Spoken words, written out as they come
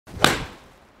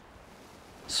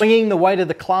Swinging the weight of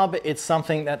the club, it's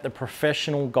something that the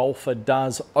professional golfer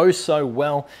does oh so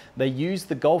well. They use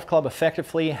the golf club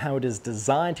effectively, how it is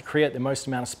designed to create the most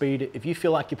amount of speed. If you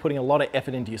feel like you're putting a lot of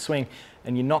effort into your swing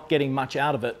and you're not getting much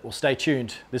out of it, well, stay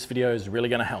tuned. This video is really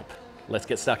going to help. Let's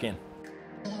get stuck in.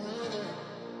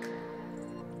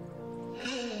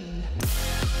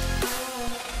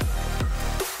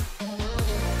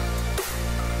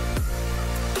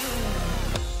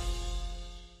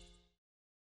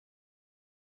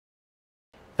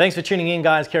 Thanks for tuning in,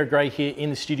 guys. Kerrod here in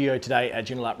the studio today at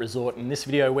Joondalup Resort. In this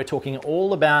video, we're talking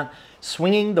all about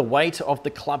swinging the weight of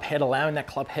the club head, allowing that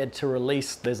club head to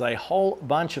release. There's a whole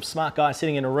bunch of smart guys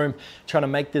sitting in a room trying to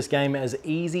make this game as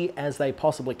easy as they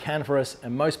possibly can for us,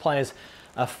 and most players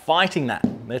are fighting that.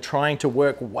 They're trying to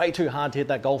work way too hard to hit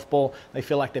that golf ball. They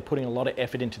feel like they're putting a lot of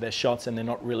effort into their shots and they're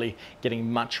not really getting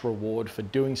much reward for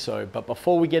doing so. But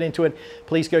before we get into it,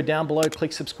 please go down below,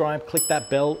 click subscribe, click that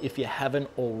bell if you haven't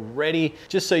already,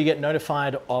 just so you get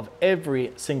notified of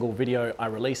every single video I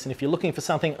release. And if you're looking for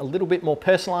something a little bit more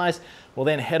personalized, well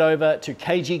then head over to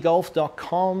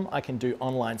kggolf.com. I can do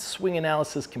online swing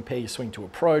analysis, compare your swing to a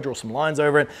pro, draw some lines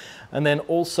over it, and then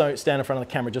also stand in front of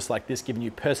the camera just like this, giving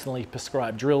you personally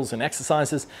prescribed drills and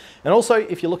exercises. And also,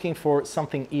 if you're looking for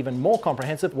something even more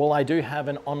comprehensive, well, I do have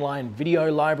an online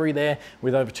video library there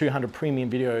with over 200 premium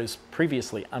videos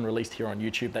previously unreleased here on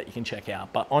YouTube that you can check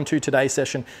out. But on to today's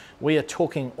session, we are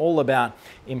talking all about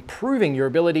improving your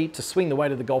ability to swing the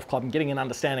weight of the golf club and getting an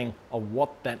understanding of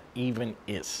what that even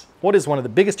is. What is one of the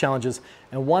biggest challenges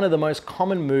and one of the most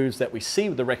common moves that we see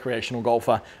with the recreational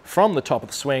golfer from the top of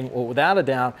the swing? Well, without a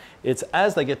doubt, it's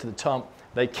as they get to the top,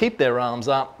 they keep their arms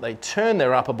up, they turn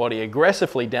their upper body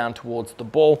aggressively down towards the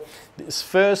ball. This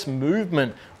first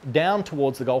movement down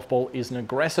towards the golf ball is an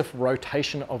aggressive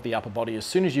rotation of the upper body. As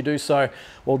soon as you do so,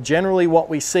 well, generally what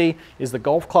we see is the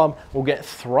golf club will get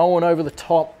thrown over the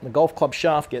top, the golf club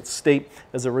shaft gets steep.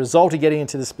 As a result of getting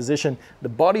into this position, the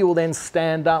body will then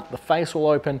stand up, the face will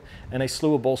open, and a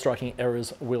slew of ball striking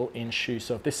errors will ensue.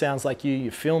 So if this sounds like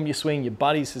you film your swing, your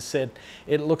buddies have said,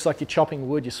 it looks like you're chopping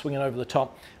wood, you're swinging over the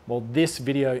top, well, this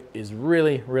video is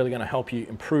really going to help you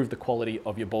improve the quality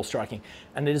of your ball striking.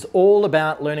 And it is all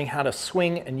about learning how to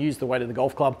swing and use the weight of the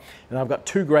golf club. And I've got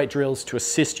two great drills to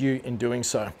assist you in doing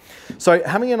so. So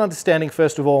having an understanding,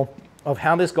 first of all, of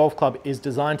how this golf club is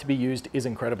designed to be used is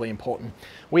incredibly important.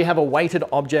 We have a weighted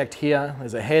object here.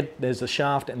 There's a head, there's a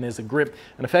shaft, and there's a grip.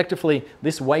 And effectively,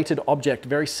 this weighted object,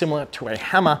 very similar to a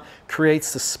hammer,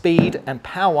 creates the speed and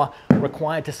power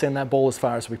required to send that ball as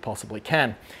far as we possibly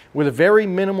can. With a very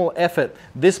minimal effort,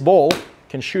 this ball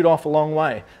can shoot off a long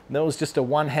way. And that was just a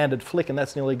one-handed flick, and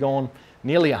that's nearly gone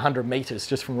nearly 100 meters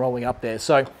just from rolling up there.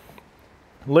 So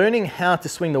learning how to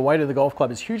swing the weight of the golf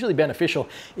club is hugely beneficial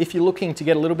if you're looking to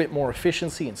get a little bit more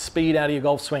efficiency and speed out of your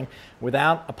golf swing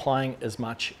without applying as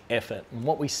much effort. And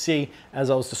what we see,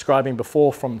 as I was describing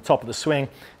before from the top of the swing,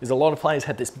 is a lot of players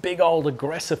have this big old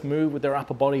aggressive move with their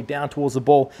upper body down towards the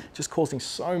ball, just causing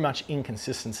so much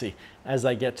inconsistency as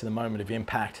they get to the moment of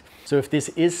impact. So if this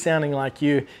is sounding like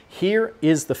you, here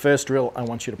is the first drill I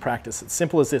want you to practice. It's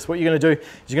simple as this. What you're going to do is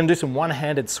you're going to do some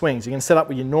one-handed swings. You're going to set up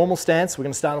with your normal stance. We're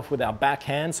going to start off with our back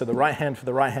hand, so the right hand for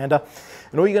the right hander.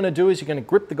 And all you're going to do is you're going to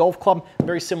grip the golf club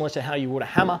very similar to how you would a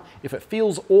hammer. If it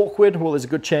feels awkward, well, there's a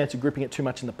good chance you're gripping it too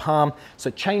much in the palm.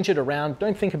 So change it around.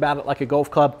 Don't think about it like a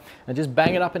golf club and just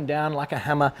bang it up and down like a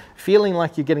hammer, feeling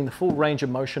like you're getting the full range of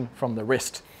motion from the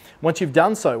wrist. Once you've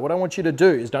done so, what I want you to do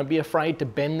is don't be afraid to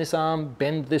bend this arm,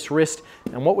 bend this wrist.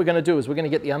 And what we're going to do is we're going to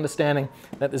get the understanding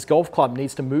that this golf club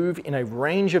needs to move in a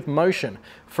range of motion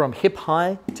from hip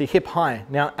high to hip high.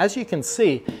 Now, as you can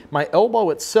see, my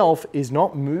elbow itself is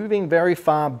not moving very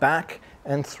far back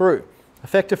and through.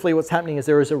 Effectively, what's happening is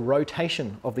there is a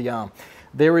rotation of the arm.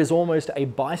 There is almost a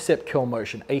bicep curl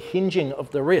motion, a hinging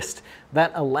of the wrist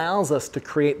that allows us to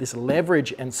create this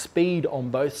leverage and speed on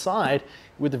both sides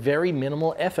with very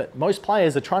minimal effort. Most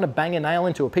players are trying to bang a nail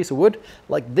into a piece of wood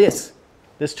like this.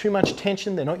 There's too much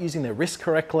tension, they're not using their wrist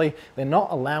correctly, they're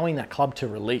not allowing that club to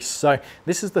release. So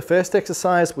this is the first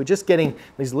exercise. We're just getting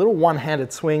these little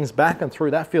one-handed swings back and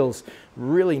through. That feels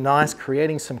really nice,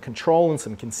 creating some control and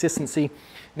some consistency.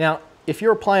 Now, if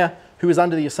you're a player who is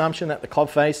under the assumption that the club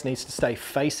face needs to stay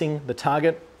facing the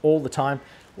target all the time,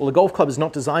 well, the golf club is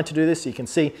not designed to do this. You can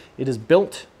see it is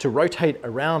built to rotate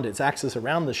around its axis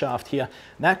around the shaft here.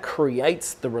 And that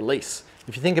creates the release.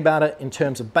 If you think about it in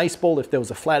terms of baseball, if there was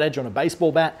a flat edge on a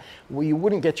baseball bat, well, you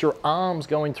wouldn't get your arms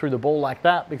going through the ball like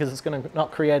that because it's going to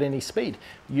not create any speed.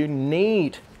 You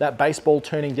need that baseball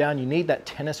turning down. You need that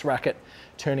tennis racket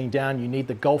turning down. You need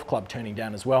the golf club turning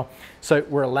down as well. So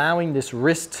we're allowing this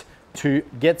wrist to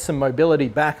get some mobility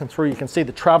back and through. You can see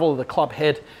the travel of the club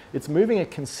head. It's moving a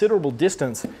considerable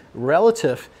distance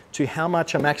relative to how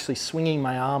much I'm actually swinging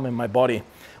my arm and my body.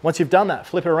 Once you've done that,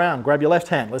 flip it around, grab your left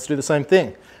hand. Let's do the same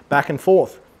thing, back and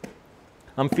forth.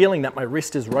 I'm feeling that my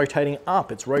wrist is rotating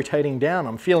up, it's rotating down.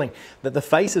 I'm feeling that the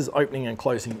face is opening and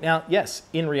closing. Now, yes,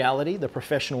 in reality, the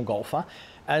professional golfer,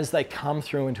 as they come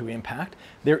through into impact,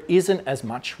 there isn't as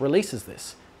much release as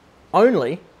this,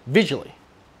 only visually.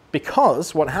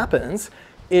 Because what happens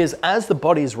is as the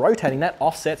body is rotating, that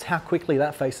offsets how quickly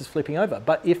that face is flipping over.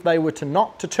 But if they were to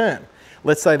not to turn,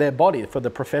 let's say their body for the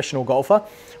professional golfer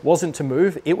wasn't to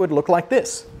move, it would look like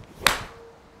this.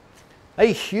 A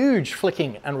huge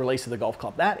flicking and release of the golf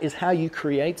club. That is how you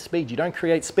create speed. You don't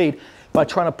create speed by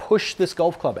trying to push this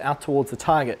golf club out towards the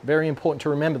target. Very important to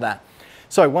remember that.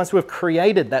 So once we've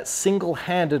created that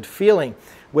single-handed feeling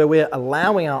where we're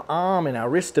allowing our arm and our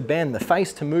wrist to bend, the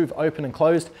face to move open and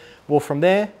closed, well, from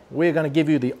there, we're going to give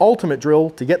you the ultimate drill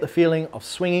to get the feeling of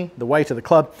swinging the weight of the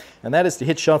club, and that is to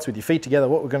hit shots with your feet together.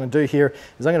 What we're going to do here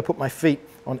is I'm going to put my feet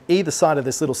on either side of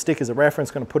this little stick as a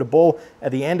reference. Going to put a ball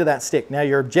at the end of that stick. Now,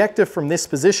 your objective from this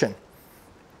position,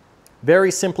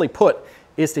 very simply put,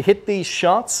 is to hit these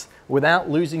shots without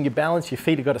losing your balance. Your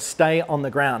feet have got to stay on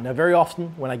the ground. Now, very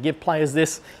often when I give players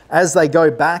this, as they go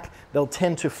back, they'll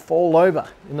tend to fall over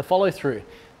in the follow through.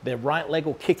 Their right leg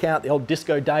will kick out, the old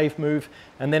Disco Dave move.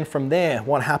 And then from there,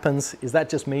 what happens is that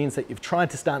just means that you've tried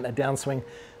to start that downswing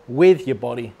with your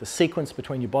body. The sequence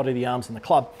between your body, the arms, and the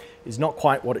club is not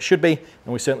quite what it should be,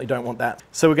 and we certainly don't want that.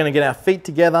 So we're going to get our feet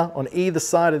together on either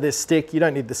side of this stick. You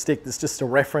don't need the stick, it's just a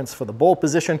reference for the ball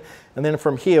position. And then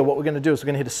from here, what we're going to do is we're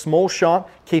going to hit a small shot,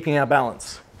 keeping our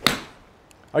balance.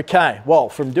 Okay, well,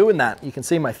 from doing that, you can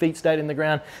see my feet stayed in the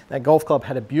ground. That golf club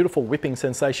had a beautiful whipping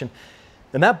sensation.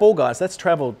 And that ball, guys, that's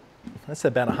traveled, that's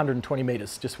about 120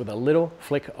 meters, just with a little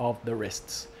flick of the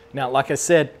wrists. Now, like I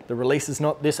said, the release is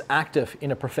not this active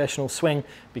in a professional swing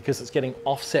because it's getting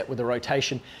offset with the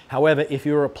rotation. However, if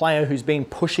you're a player who's been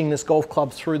pushing this golf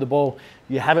club through the ball,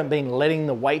 you haven't been letting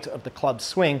the weight of the club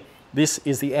swing, this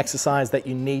is the exercise that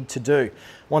you need to do.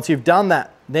 Once you've done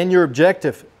that, then your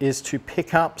objective is to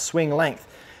pick up swing length.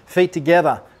 Feet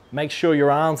together. Make sure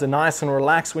your arms are nice and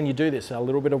relaxed when you do this. A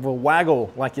little bit of a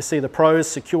waggle like you see the pros,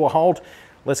 secure hold.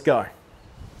 Let's go.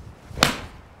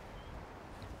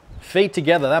 Feet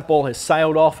together, that ball has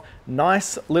sailed off.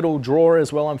 Nice little draw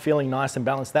as well. I'm feeling nice and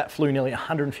balanced. That flew nearly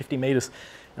 150 meters.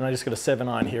 And I just got a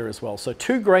 7-iron here as well. So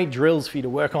 2 great drills for you to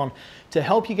work on to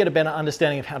help you get a better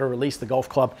understanding of how to release the golf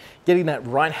club, getting that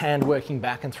right hand working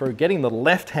back and through, getting the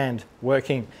left hand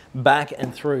working back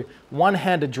and through.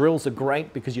 One-handed drills are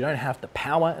great because you don't have the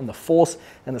power and the force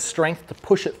and the strength to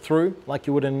push it through like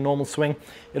you would in a normal swing.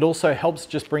 It also helps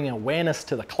just bring awareness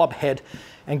to the club head,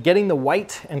 and getting the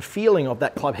weight and feeling of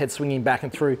that club head swinging back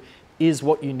and through is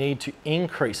what you need to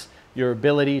increase your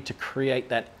ability to create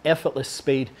that effortless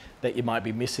speed that you might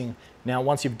be missing. Now,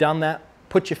 once you've done that,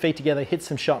 put your feet together, hit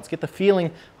some shots, get the feeling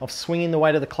of swinging the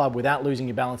weight of the club without losing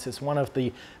your balance. It's one of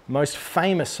the most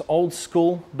famous old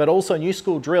school, but also new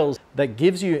school drills that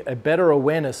gives you a better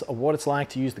awareness of what it's like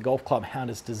to use the golf club, how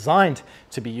it's designed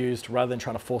to be used rather than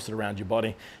trying to force it around your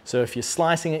body. So if you're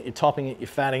slicing it, you're topping it, you're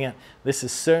fatting it, this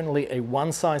is certainly a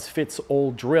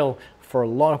one-size-fits-all drill for a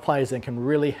lot of players that can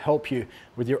really help you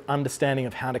with your understanding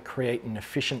of how to create an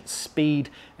efficient speed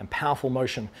and powerful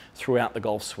motion throughout the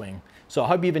golf swing. So I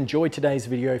hope you've enjoyed today's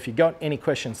video. If you've got any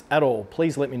questions at all,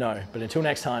 please let me know. But until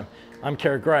next time, I'm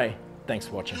Kerrod. Thanks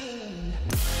for watching.